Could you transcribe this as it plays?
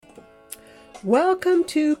Welcome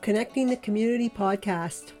to Connecting the Community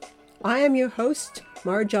podcast. I am your host,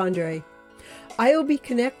 Marge Andre. I will be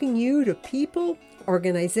connecting you to people,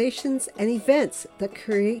 organizations, and events that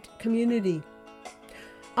create community.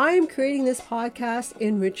 I am creating this podcast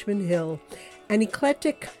in Richmond Hill, an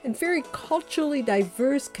eclectic and very culturally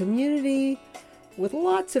diverse community with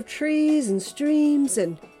lots of trees and streams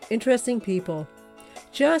and interesting people,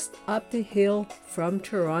 just up the hill from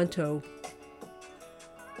Toronto.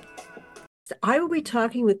 I will be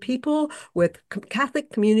talking with people with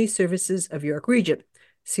Catholic Community Services of York Region,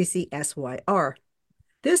 CCSYR.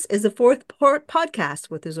 This is the fourth podcast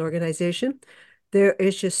with this organization. There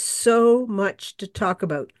is just so much to talk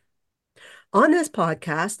about. On this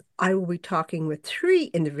podcast, I will be talking with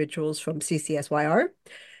three individuals from CCSYR,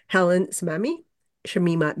 Helen Smami,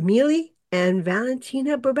 Shamima Mealy, and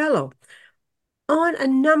Valentina Burbello, on a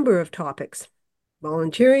number of topics: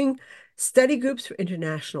 volunteering, study groups for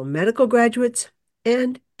international medical graduates,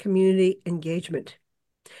 and community engagement.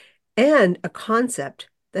 And a concept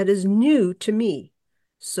that is new to me,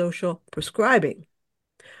 social prescribing.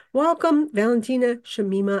 Welcome, Valentina,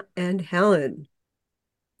 Shamima, and Helen.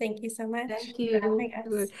 Thank you so much Thank for you. having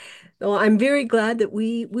us. Well, I'm very glad that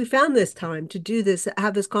we found this time to do this,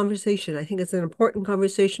 have this conversation. I think it's an important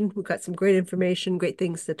conversation. We've got some great information, great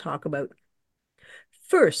things to talk about.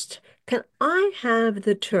 First, can I have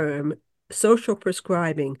the term social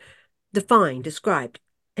prescribing defined, described,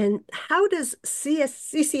 and how does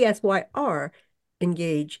CCSYR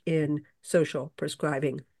engage in social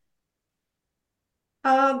prescribing?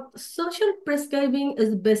 Social prescribing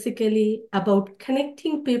is basically about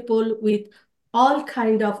connecting people with all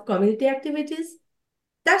kind of community activities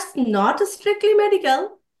that's not strictly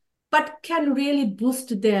medical, but can really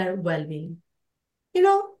boost their well-being. You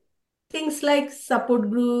know, things like support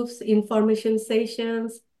groups, information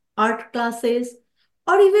sessions, art classes,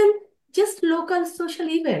 or even just local social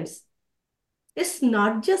events. It's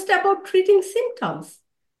not just about treating symptoms.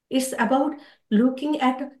 It's about looking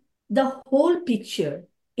at the whole picture,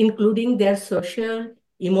 including their social,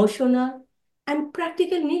 emotional, and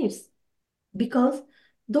practical needs, because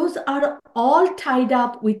those are all tied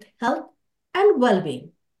up with health and well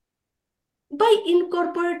being. By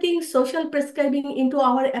incorporating social prescribing into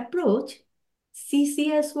our approach,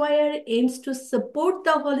 CCSYR aims to support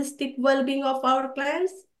the holistic well being of our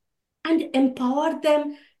clients and empower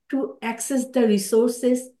them to access the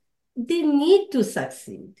resources they need to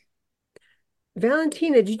succeed.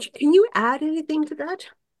 Valentina, can you add anything to that?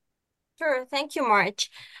 Sure, thank you, Marge.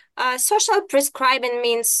 Social prescribing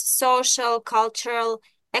means social, cultural,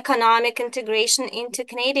 economic integration into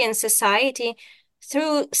Canadian society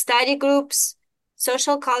through study groups,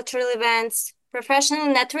 social cultural events, professional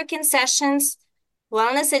networking sessions,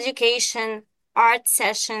 wellness education, art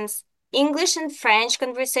sessions, English and French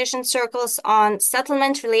conversation circles on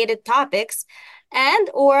settlement-related topics, and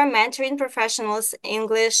or mentoring professionals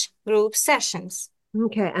English group sessions.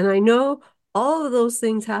 Okay, and I know all of those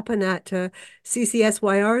things happen at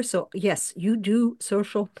CCSYR, so yes, you do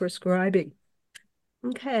social prescribing.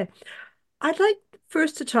 Okay, I'd like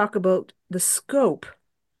first to talk about the scope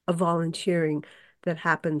of volunteering that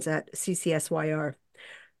happens at CCSYR.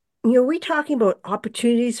 Are we talking about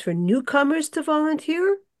opportunities for newcomers to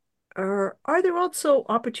volunteer? Or are there also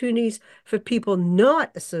opportunities for people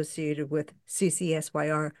not associated with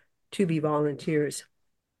CCSYR to be volunteers?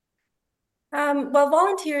 Well,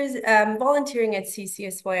 volunteering at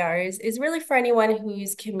CCSYR is really for anyone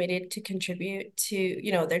who's committed to contribute to,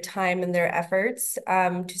 their time and their efforts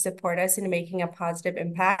to support us in making a positive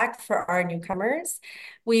impact for our newcomers.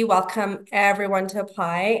 We welcome everyone to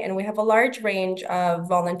apply, and we have a large range of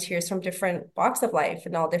volunteers from different walks of life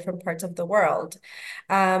in all different parts of the world.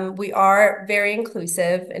 We are very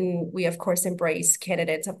inclusive, and we, of course, embrace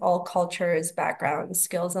candidates of all cultures, backgrounds,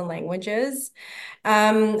 skills, and languages.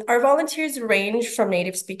 Our volunteers range from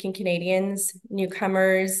native speaking Canadians,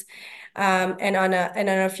 newcomers, and on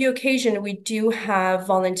a few occasions, we do have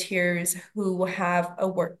volunteers who have a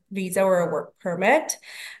work visa or a work permit,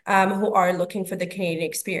 who are looking for the Canadian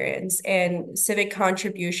experience. And civic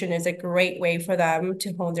contribution is a great way for them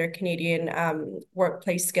to hone their Canadian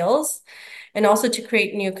workplace skills and also to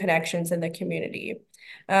create new connections in the community.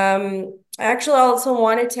 I actually also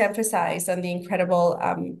wanted to emphasize on the incredible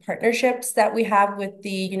partnerships that we have with the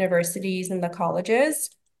universities and the colleges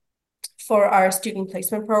for our student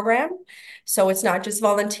placement program. So it's not just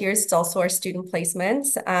volunteers, it's also our student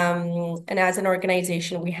placements. And as an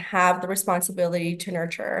organization, we have the responsibility to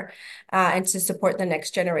nurture and to support the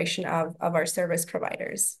next generation of our service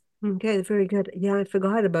providers. Okay, very good. Yeah, I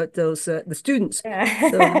forgot about those the students. So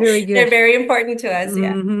Yeah. very They're good. very important to us.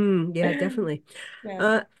 Yeah. Yeah, definitely. Yeah.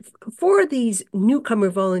 Uh, for these newcomer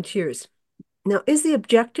volunteers, now is the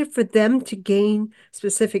objective for them to gain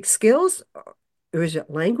specific skills, or is it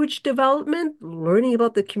language development, learning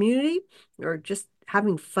about the community, or just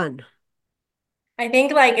having fun? I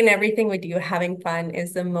think like in everything we do, having fun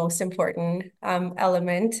is the most important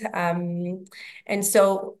element. And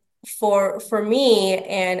so for me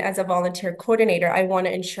and as a volunteer coordinator, I want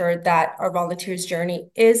to ensure that our volunteers'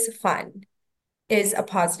 journey is fun, is a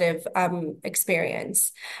positive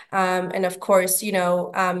experience. And of course,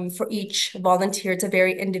 for each volunteer, it's a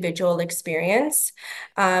very individual experience.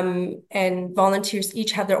 And volunteers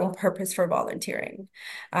each have their own purpose for volunteering.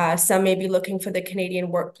 Some may be looking for the Canadian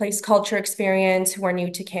workplace culture experience who are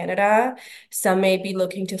new to Canada. Some may be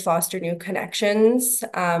looking to foster new connections.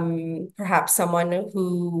 Perhaps someone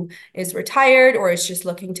who is retired or is just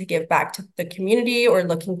looking to give back to the community or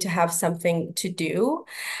looking to have something to do.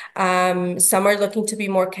 Some are looking to be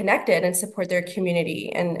more connected and support their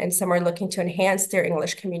community, and some are looking to enhance their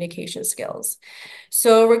English communication skills.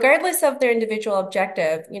 So, regardless of their individual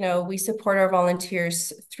objective, we support our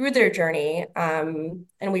volunteers through their journey, and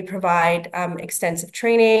we provide extensive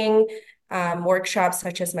training, workshops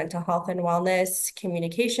such as mental health and wellness,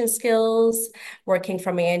 communication skills, working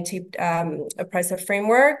from an anti-oppressive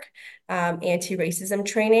framework, anti-racism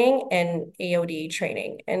training, and AOD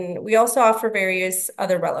training. And we also offer various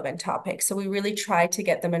other relevant topics. So we really try to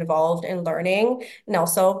get them involved in learning and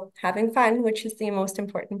also having fun, which is the most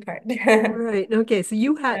important part. Right. Okay. So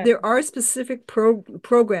you have Yeah. there are specific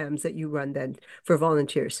programs that you run then for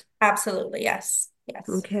volunteers. Absolutely, yes. Yes.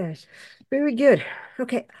 Okay. Very good.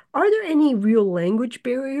 Okay. Are there any real language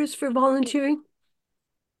barriers for volunteering?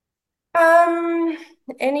 Um,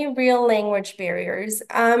 any real language barriers?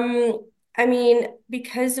 I mean,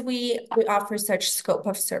 because we offer such scope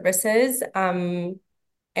of services, and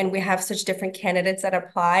we have such different candidates that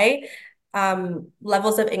apply,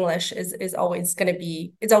 levels of English is always going to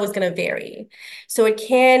be, it's always going to vary. So it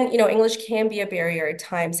can, English can be a barrier at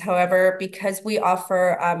times. However, because we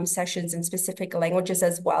offer sessions in specific languages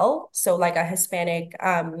as well, so like a Hispanic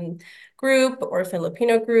group or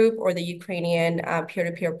Filipino group or the Ukrainian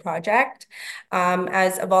peer-to-peer project.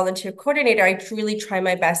 As a volunteer coordinator, I really try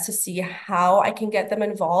my best to see how I can get them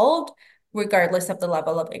involved regardless of the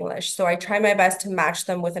level of English. So I try my best to match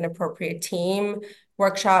them with an appropriate team,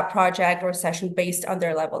 workshop, project, or session based on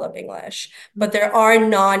their level of English. But there are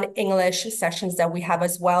non-English sessions that we have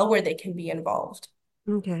as well where they can be involved.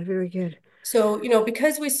 Okay, very good. So,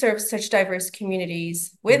 because we serve such diverse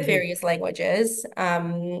communities with Hmm. various languages,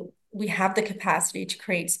 we have the capacity to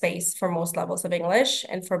create space for most levels of English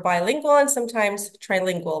and for bilingual and sometimes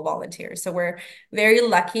trilingual volunteers. So we're very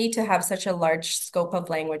lucky to have such a large scope of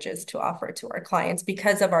languages to offer to our clients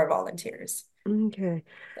because of our volunteers. Okay.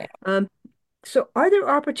 Yeah. Um, so are there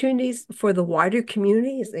opportunities for the wider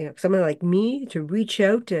community, someone like me, to reach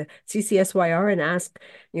out to CCSYR and ask,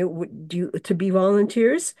 do you to be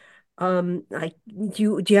volunteers? Like,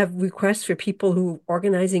 do you have requests for people who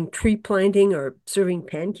organizing tree planting or serving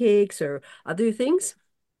pancakes or other things?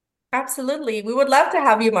 Absolutely. We would love to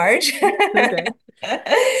have you, Marge. Okay.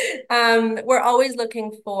 We're always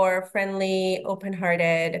looking for friendly,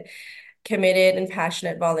 open-hearted, committed, and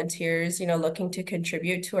passionate volunteers, looking to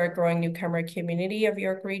contribute to our growing newcomer community of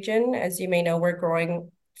York Region. As you may know, we're growing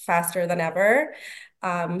faster than ever.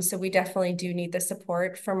 So we definitely do need the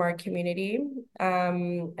support from our community.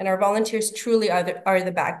 And our volunteers truly are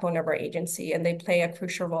the backbone of our agency, and they play a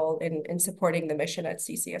crucial role in supporting the mission at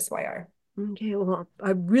CCSYR. Okay, well,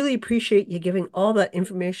 I really appreciate you giving all that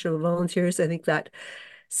information to volunteers. I think that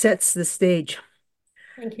sets the stage.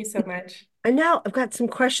 Thank you so much. And now I've got some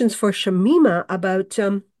questions for Shamima about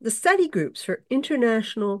the study groups for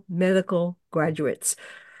international medical graduates.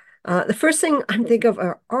 The first thing I'm thinking of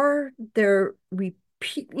are there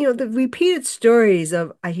the repeated stories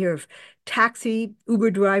of I hear of taxi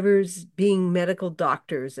Uber drivers being medical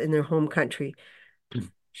doctors in their home country.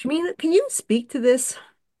 Shamima, can you speak to this?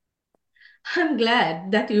 I'm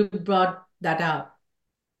glad that you brought that up.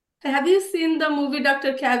 Have you seen the movie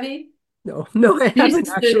Dr. Cabby? No, no, I haven't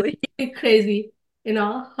It's actually. really crazy,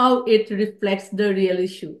 how it reflects the real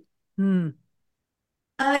issue. Hmm.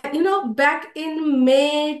 Back in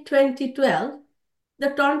May 2012, the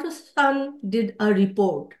Toronto Sun did a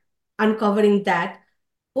report uncovering that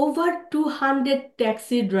over 200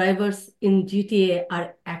 taxi drivers in GTA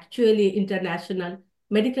are actually international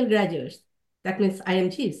medical graduates. That means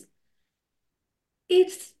IMGs.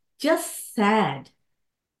 It's just sad,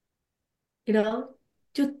 you know,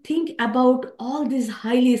 to think about all these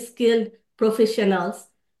highly skilled professionals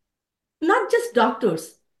Not just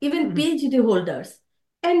doctors, even Mhm. PhD holders,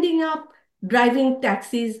 ending up driving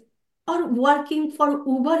taxis or working for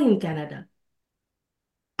Uber in Canada.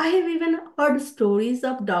 I have even heard stories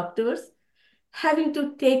of doctors having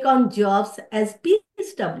to take on jobs as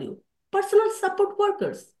PSW, personal support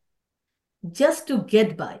workers, just to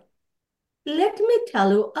get by. Let me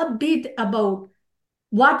tell you a bit about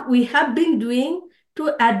what we have been doing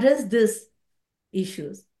to address these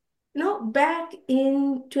issues. Back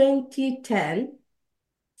in 2010,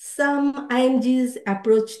 some IMGs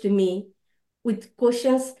approached me with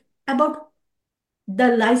questions about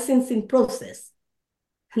the licensing process.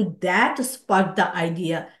 And that sparked the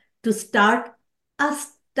idea to start a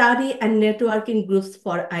study and networking groups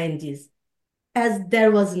for IMGs, as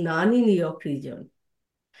there was none in New York region.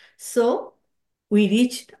 So we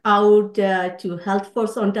reached out to Health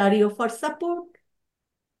Force Ontario for support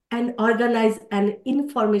and organized an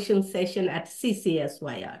information session at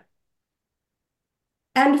CCSYR.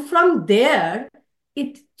 And from there,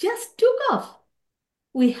 it just took off.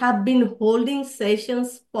 We have been holding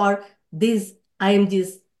sessions for these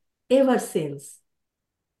IMGs ever since.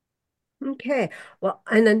 Okay. Well,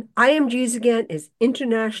 and then IMGs again is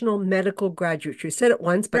International Medical Graduates. You said it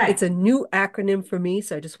once, but it's Right. a new acronym for me.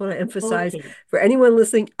 So I just want to emphasize Okay. for anyone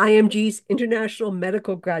listening, IMGs, International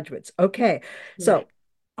Medical Graduates. Okay. So Right.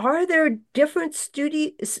 are there different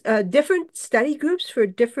study groups for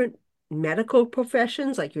different medical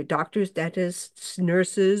professions, like your doctors, dentists,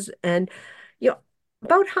 nurses, and you know,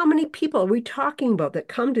 about how many people are we talking about that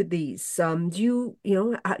come to these? Do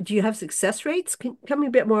you have success rates? Tell me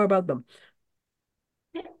a bit more about them.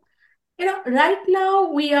 Right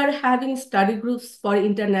now we are having study groups for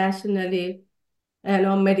internationally,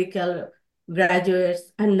 medical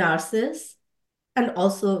graduates and nurses, and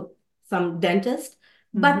also some dentists,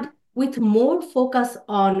 Hmm. but with more focus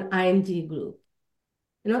on IMG group.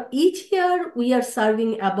 Each year we are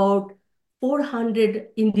serving about 400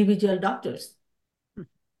 individual doctors.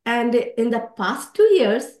 And in the past 2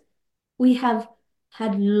 years, we have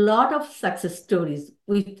had a lot of success stories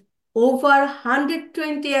with over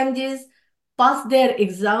 120 MGs pass their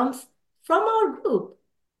exams from our group.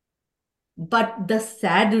 But the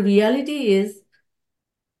sad reality is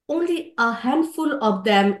only a handful of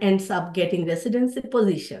them ends up getting residency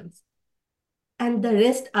positions, and the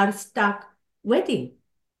rest are stuck waiting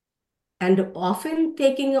and often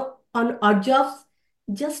taking on odd jobs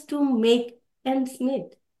just to make ends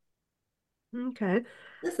meet. Okay.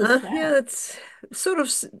 This is Yeah, sad. it's sort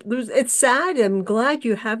of it's sad. I'm glad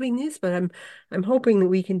you're having this, but I'm hoping that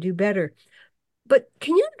we can do better. But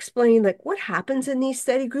can you explain like what happens in these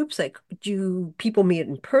study groups? Like, do people meet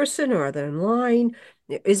in person or are they online?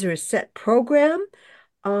 Is there a set program?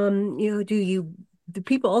 Do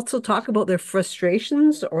people also talk about their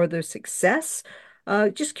frustrations or their success?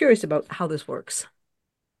 Just curious about how this works.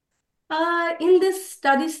 In this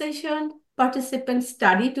study session, participants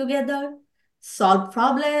study together, solve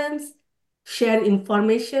problems, share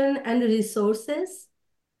information and resources.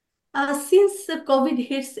 Since the COVID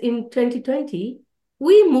hits in 2020,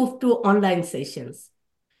 we moved to online sessions.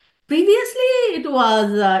 Previously, it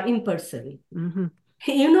was in person. Hmm.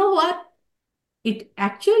 You know what? It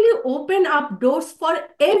actually opened up doors for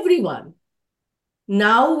everyone.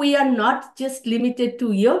 Now we are not just limited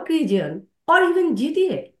to York region or even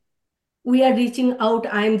GTA. We are reaching out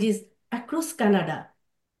IMGs across Canada.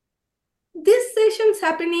 This session's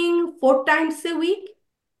happening 4 times a week,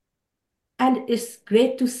 and it's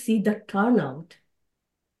great to see the turnout.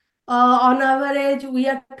 On average, we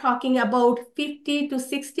are talking about 50 to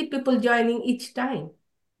 60 people joining each time.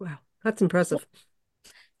 Wow, that's impressive.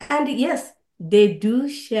 And yes, they do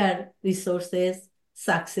share resources,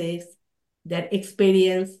 success, their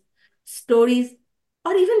experience, stories,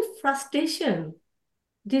 or even frustration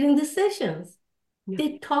during the sessions. Yeah.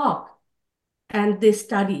 They talk and they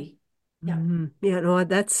study. Yeah. Yeah, no,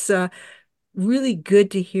 that's really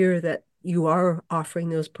good to hear that you are offering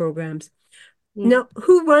those programs. Mm. Now,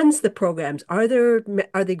 who runs the programs? Are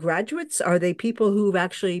they graduates? Are they people who've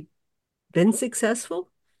actually been successful?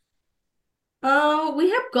 We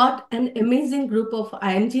have got an amazing group of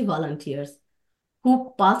IMG volunteers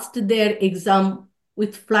who passed their exam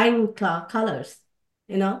with flying colors.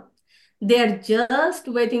 You know, they're just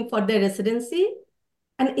waiting for their residency,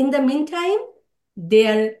 and in the meantime,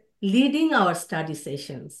 they're leading our study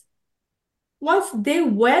sessions. Once they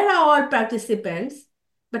were our participants,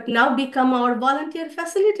 but now become our volunteer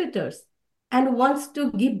facilitators and wants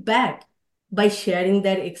to give back by sharing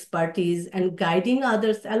their expertise and guiding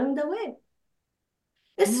others along the way.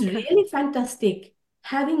 It's Okay. really fantastic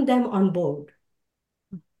having them on board.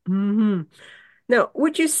 Hmm. Now,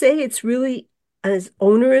 would you say it's really as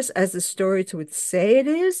onerous as the stories would say it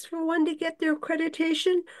is for one to get their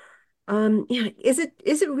accreditation? Yeah, is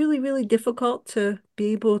it really, really difficult to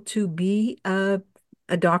be able to be a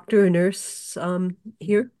doctor, a nurse,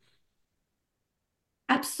 here?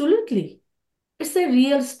 Absolutely. It's a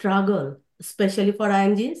real struggle, especially for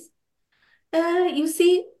IMGs. You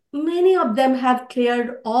see, many of them have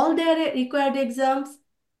cleared all their required exams,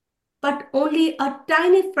 but only a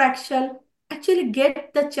tiny fraction actually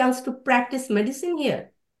get the chance to practice medicine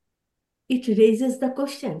here. It raises the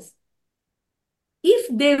questions.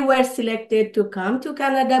 If they were selected to come to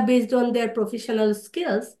Canada based on their professional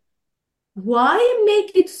skills, why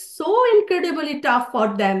make it so incredibly tough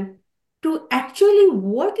for them to actually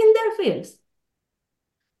work in their fields?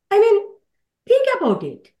 I mean, think about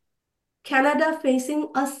it. Canada facing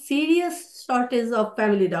a serious shortage of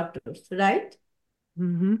family doctors, right?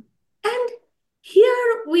 Hmm. And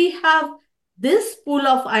here we have this pool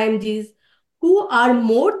of IMGs who are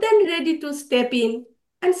more than ready to step in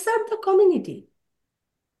and serve the community.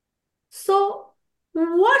 So,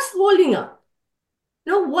 what's holding up?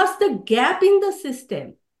 What's the gap in the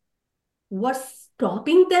system? What's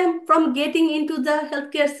stopping them from getting into the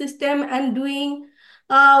healthcare system and doing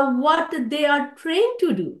what they are trained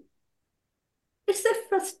to do? It's a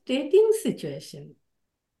frustrating situation.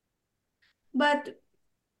 But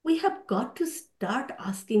we have got to start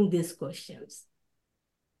asking these questions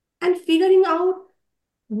and figuring out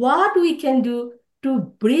what we can do to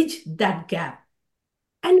bridge that gap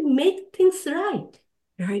and make things right.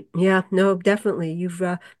 Right. Yeah, no, definitely. You've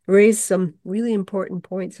raised some really important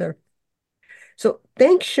points there. So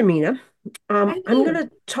thanks, Shamina. Thank I'm going you.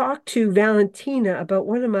 to talk to Valentina about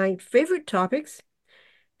one of my favorite topics,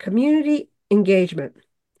 community engagement.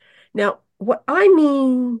 Now, what I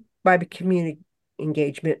mean by the community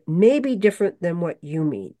engagement may be different than what you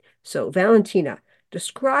mean. So, Valentina,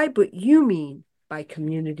 describe what you mean by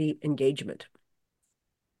community engagement.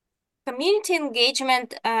 Community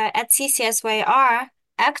engagement at CCSYR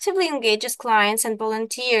actively engages clients and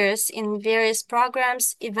volunteers in various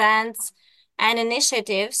programs, events, and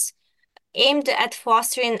initiatives aimed at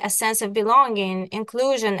fostering a sense of belonging,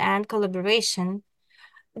 inclusion, and collaboration.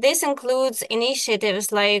 This includes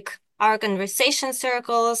initiatives like our conversation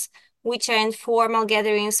circles, which are informal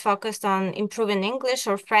gatherings focused on improving English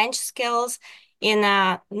or French skills in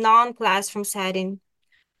a non-classroom setting.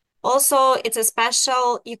 Also, it's a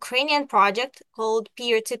special Ukrainian project called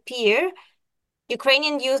Peer to Peer,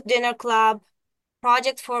 Ukrainian Youth Dinner Club,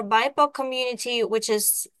 project for BIPOC community, which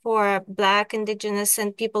is for Black, Indigenous,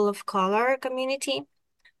 and people of color community,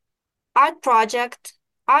 art project,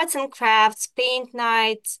 arts and crafts, paint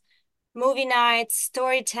nights, movie nights,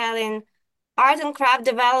 storytelling, art and craft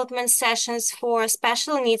development sessions for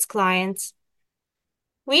special needs clients.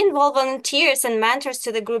 We involve volunteers and mentors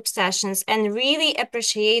to the group sessions and really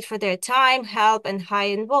appreciate for their time, help, and high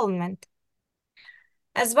involvement.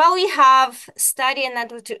 As well, we have study and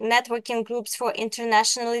networking groups for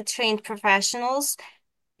internationally trained professionals,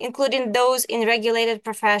 including those in regulated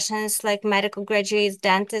professions like medical graduates,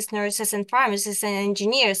 dentists, nurses, and pharmacists and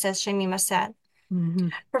engineers, as Shamima said. Hmm.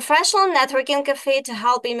 Professional networking cafe to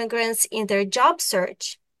help immigrants in their job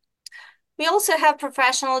search. We also have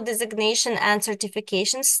professional designation and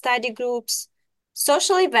certification study groups,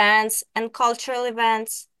 social events and cultural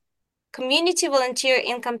events, community volunteer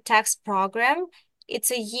income tax program. It's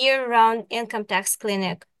a year-round income tax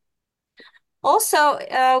clinic. Also,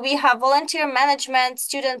 we have volunteer management,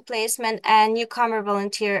 student placement, and newcomer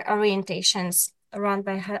volunteer orientations run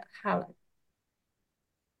by Helen.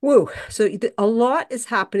 Whoa. So a lot is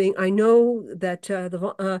happening. I know that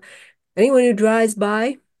anyone who drives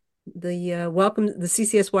by the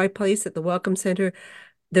CCSY place at the Welcome Center,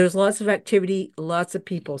 there's lots of activity, lots of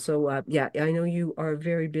people. So yeah, I know you are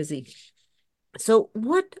very busy. So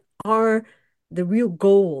what are the real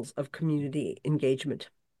goals of community engagement?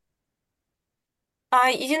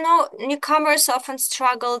 Newcomers often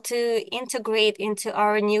struggle to integrate into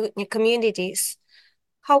our new communities.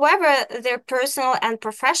 However, their personal and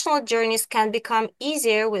professional journeys can become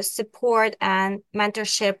easier with support and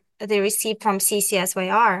mentorship they receive from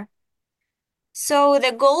CCSYR. So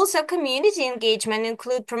the goals of community engagement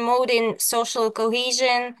include promoting social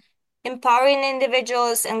cohesion, empowering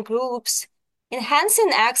individuals and groups,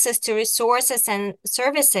 enhancing access to resources and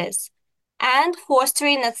services, and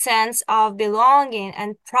fostering a sense of belonging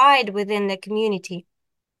and pride within the community.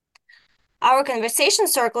 Our conversation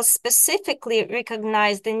circles specifically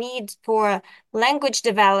recognize the need for language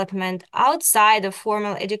development outside of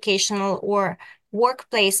formal educational or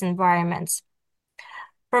workplace environments,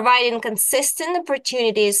 providing consistent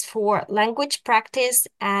opportunities for language practice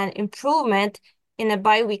and improvement in a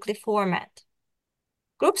biweekly format.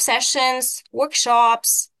 group sessions,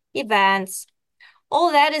 workshops, events.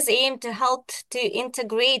 All that is aimed to help to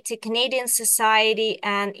integrate the Canadian society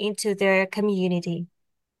and into their community.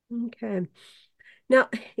 Okay. Now,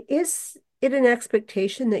 is it an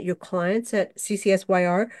expectation that your clients at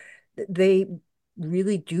CCSYR, they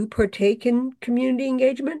really do partake in community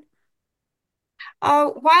engagement?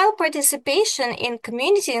 While participation in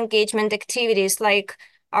community engagement activities like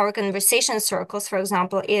our conversation circles, for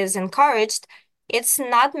example, is encouraged, it's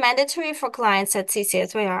not mandatory for clients at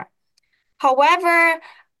CCSYR. However,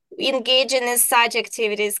 engaging in such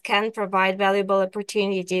activities can provide valuable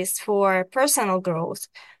opportunities for personal growth,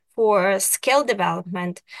 for skill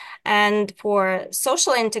development, and for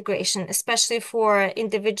social integration, especially for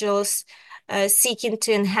individuals seeking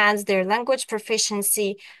to enhance their language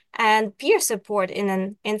proficiency and peer support in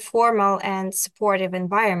an informal and supportive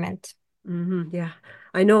environment. Yeah.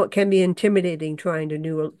 I know it can be intimidating trying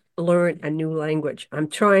to learn a new language. I'm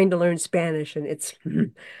trying to learn Spanish and it's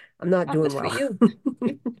I'm not Oh, doing good for well.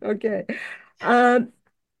 you. Okay. Um,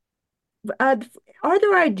 uh, are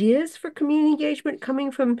there ideas for community engagement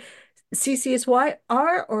coming from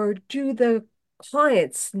CCSYR, or do the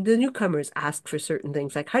clients, the newcomers, ask for certain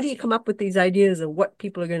things? Like, how do you come up with these ideas of what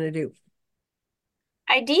people are going to do?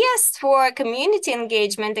 Ideas for community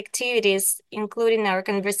engagement activities, including our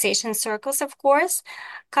conversation circles, of course,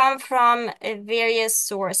 come from various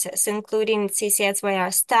sources, including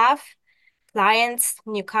CCSYR staff, clients,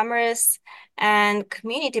 newcomers, and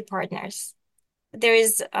community partners. There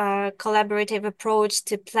is a collaborative approach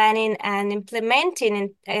to planning and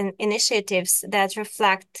implementing initiatives that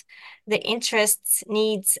reflect the interests,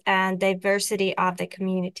 needs, and diversity of the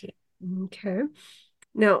community. Okay.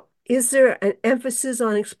 Now, is there an emphasis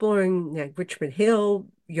on exploring like Richmond Hill,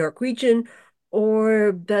 York Region,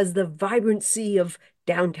 or does the vibrancy of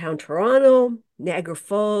downtown Toronto, Niagara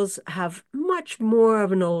Falls have much more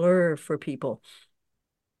of an allure for people?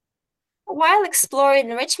 While exploring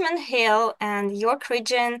Richmond Hill and York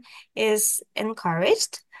Region is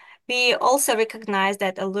encouraged, we also recognize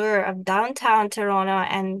that allure of downtown Toronto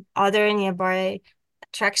and other nearby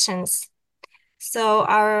attractions. So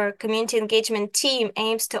our community engagement team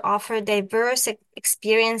aims to offer diverse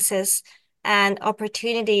experiences and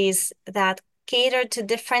opportunities that cater to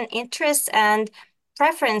different interests and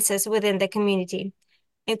preferences within the community,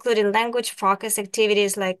 including language-focused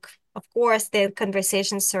activities like, of course, the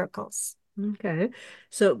conversation circles. Okay.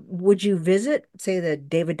 So would you visit, say, the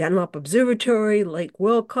David Dunlop Observatory, Lake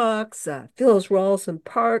Wilcox, Phyllis Rawlinson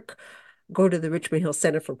Park, go to the Richmond Hill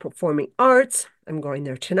Center for Performing Arts? I'm going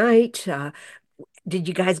there tonight. Did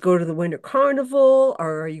you guys go to the Winter Carnival,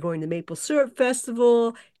 or are you going to Maple Syrup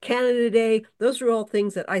Festival, Canada Day? Those are all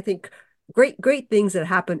things that I think great things that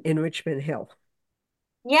happen in Richmond Hill.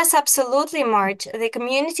 Yes, absolutely, Marge. The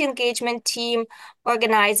community engagement team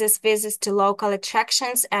organizes visits to local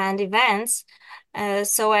attractions and events,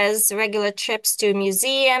 so as regular trips to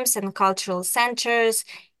museums and cultural centers,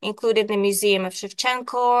 including the Museum of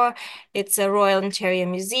Shevchenko, it's a Royal Ontario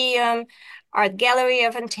Museum, Art Gallery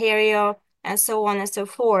of Ontario, and so on and so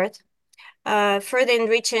forth, further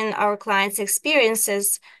enriching our clients'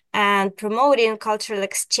 experiences and promoting cultural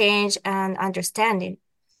exchange and understanding.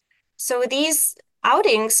 So these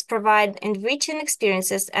outings provide enriching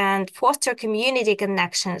experiences and foster community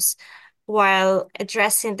connections while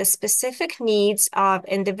addressing the specific needs of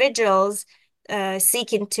individuals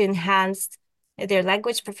seeking to enhance their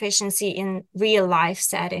language proficiency in real life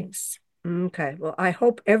settings. Okay, well, I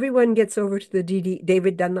hope everyone gets over to the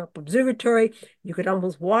David Dunlop Observatory. You could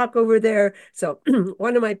almost walk over there. So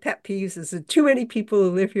one of my pet peeves is that too many people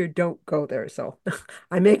who live here don't go there. So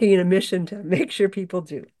I'm making it a mission to make sure people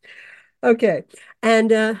do. Okay.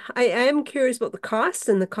 And I am curious about the cost,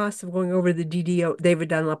 and the cost of going over the DDO, David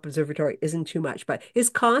Dunlop Observatory, isn't too much, but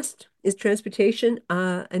is transportation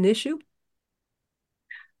an issue?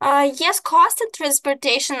 Yes, cost and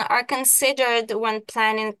transportation are considered when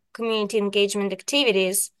planning community engagement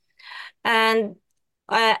activities, and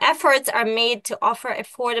efforts are made to offer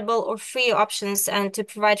affordable or free options and to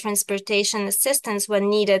provide transportation assistance when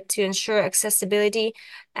needed to ensure accessibility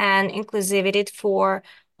and inclusivity for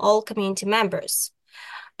all community members.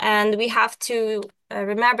 And we have to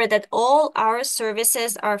remember that all our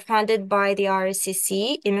services are funded by the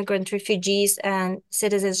RCC, Immigrant, Refugees, and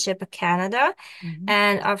Citizenship of Canada, Mhm.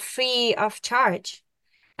 and are free of charge.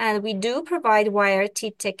 And we do provide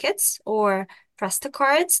YRT tickets or Presta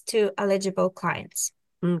cards to eligible clients.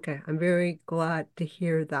 Okay, I'm very glad to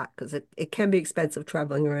hear that because it can be expensive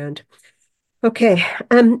traveling around. Okay,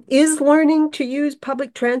 is learning to use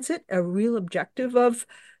public transit a real objective of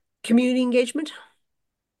community engagement?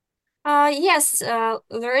 Yes,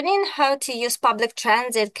 learning how to use public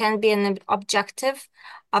transit can be an objective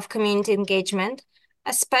of community engagement,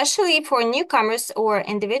 especially for newcomers or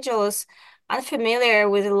individuals unfamiliar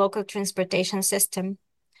with the local transportation system.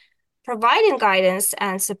 Providing guidance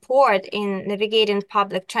and support in navigating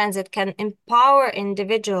public transit can empower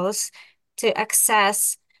individuals to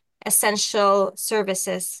access essential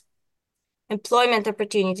services, employment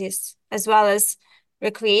opportunities, as well as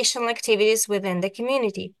recreational activities within the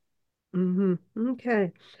community.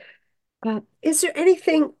 Okay. Is there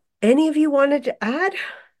anything any of you wanted to add? Of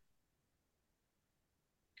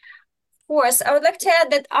course, I would like to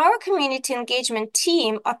add that our community engagement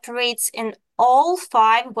team operates in all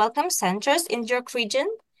 5 welcome centers in York Region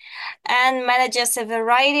and manages a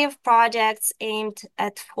variety of projects aimed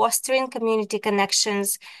at fostering community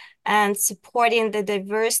connections and supporting the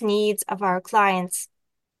diverse needs of our clients.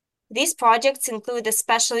 These projects include the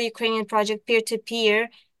special Ukrainian project peer-to-peer,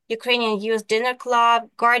 Ukrainian youth dinner club,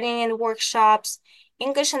 gardening workshops,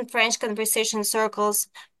 English and French conversation circles,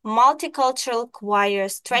 multicultural choir,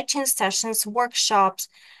 stretching sessions, workshops,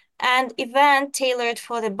 and events tailored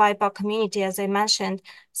for the BIPOC community, as I mentioned,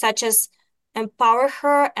 such as Empower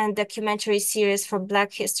Her and documentary series for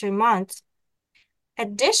Black History Month.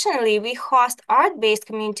 Additionally, we host art-based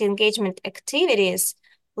community engagement activities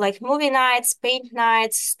like movie nights, paint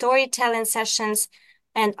nights, storytelling sessions,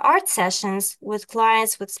 and art sessions with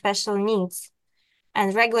clients with special needs,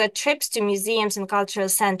 and regular trips to museums and cultural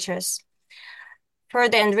centers.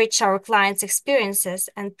 Further enrich our clients' experiences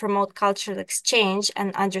and promote cultural exchange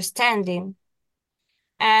and understanding.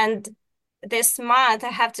 And this month, I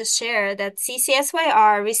have to share that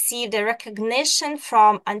CCSYR received a recognition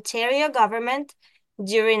from Ontario government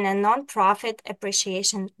during a nonprofit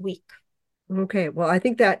appreciation week. Okay, well, I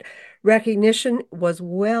think that recognition was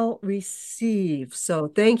well received. So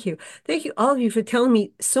thank you. Thank you, all of you, for telling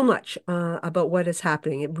me so much about what is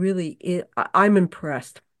happening. It really is, I'm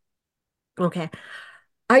impressed. Okay.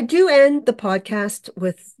 I do end the podcast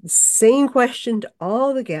with the same question to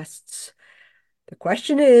all the guests. The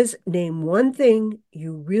question is, name one thing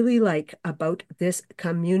you really like about this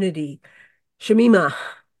community. Shamima.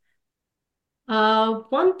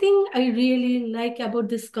 One thing I really like about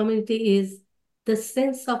this community is the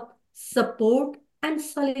sense of support and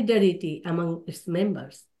solidarity among its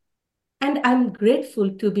members. And I'm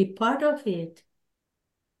grateful to be part of it.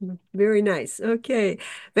 Very nice. Okay.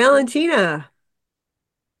 Valentina.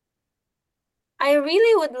 I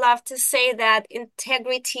really would love to say that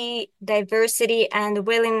integrity, diversity, and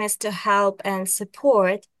willingness to help and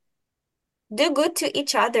support do good to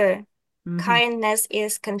each other. Mhm. Kindness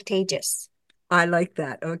is contagious. I like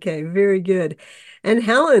that. Okay, very good. And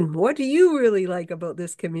Helen, what do you really like about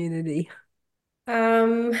this community?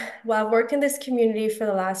 Um, well, I've worked in this community for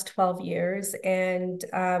the last 12 years, and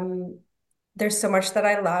there's so much that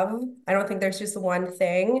I love. I don't think there's just one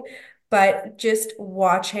thing, but just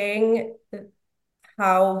watching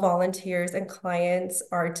how volunteers and clients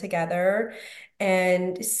are together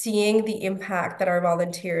and seeing the impact that our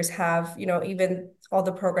volunteers have, even all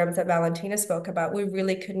the programs that Valentina spoke about, we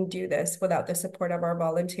really couldn't do this without the support of our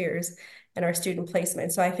volunteers and our student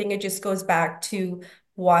placement. So I think it just goes back to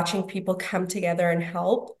watching people come together and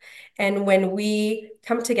help. And when we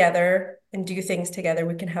come together and do things together,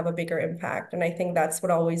 we can have a bigger impact. And I think that's what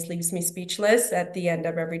always leaves me speechless at the end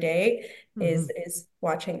of every day is Mhm. is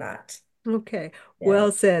watching that. Okay, Yeah.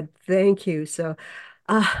 well said. Thank you. So,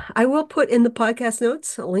 I will put in the podcast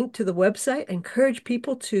notes a link to the website. Encourage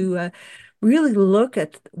people to really look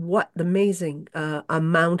at what the amazing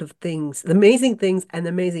amount of things, the amazing things, and the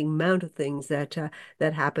amazing amount of things that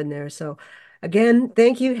happen there. So, again,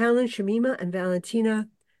 thank you, Helen, Shamima, and Valentina,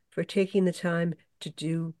 for taking the time to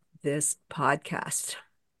do this podcast.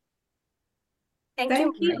 Thank you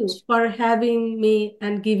Thank you much. for having me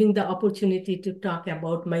and giving the opportunity to talk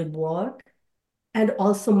about my work and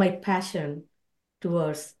also my passion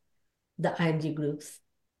towards the IMG groups.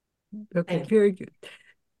 Okay, Thank you. very good.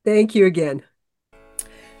 Thank you again.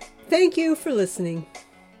 Thank you for listening.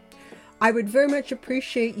 I would very much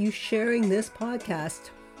appreciate you sharing this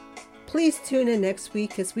podcast. Please tune in next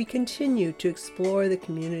week as we continue to explore the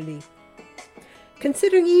community.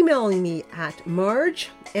 Consider emailing me at marj,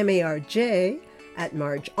 M-A-R-J, at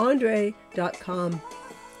marjandre.com.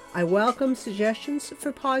 I welcome suggestions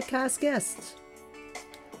for podcast guests.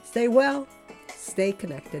 Stay well, stay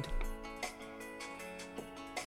connected.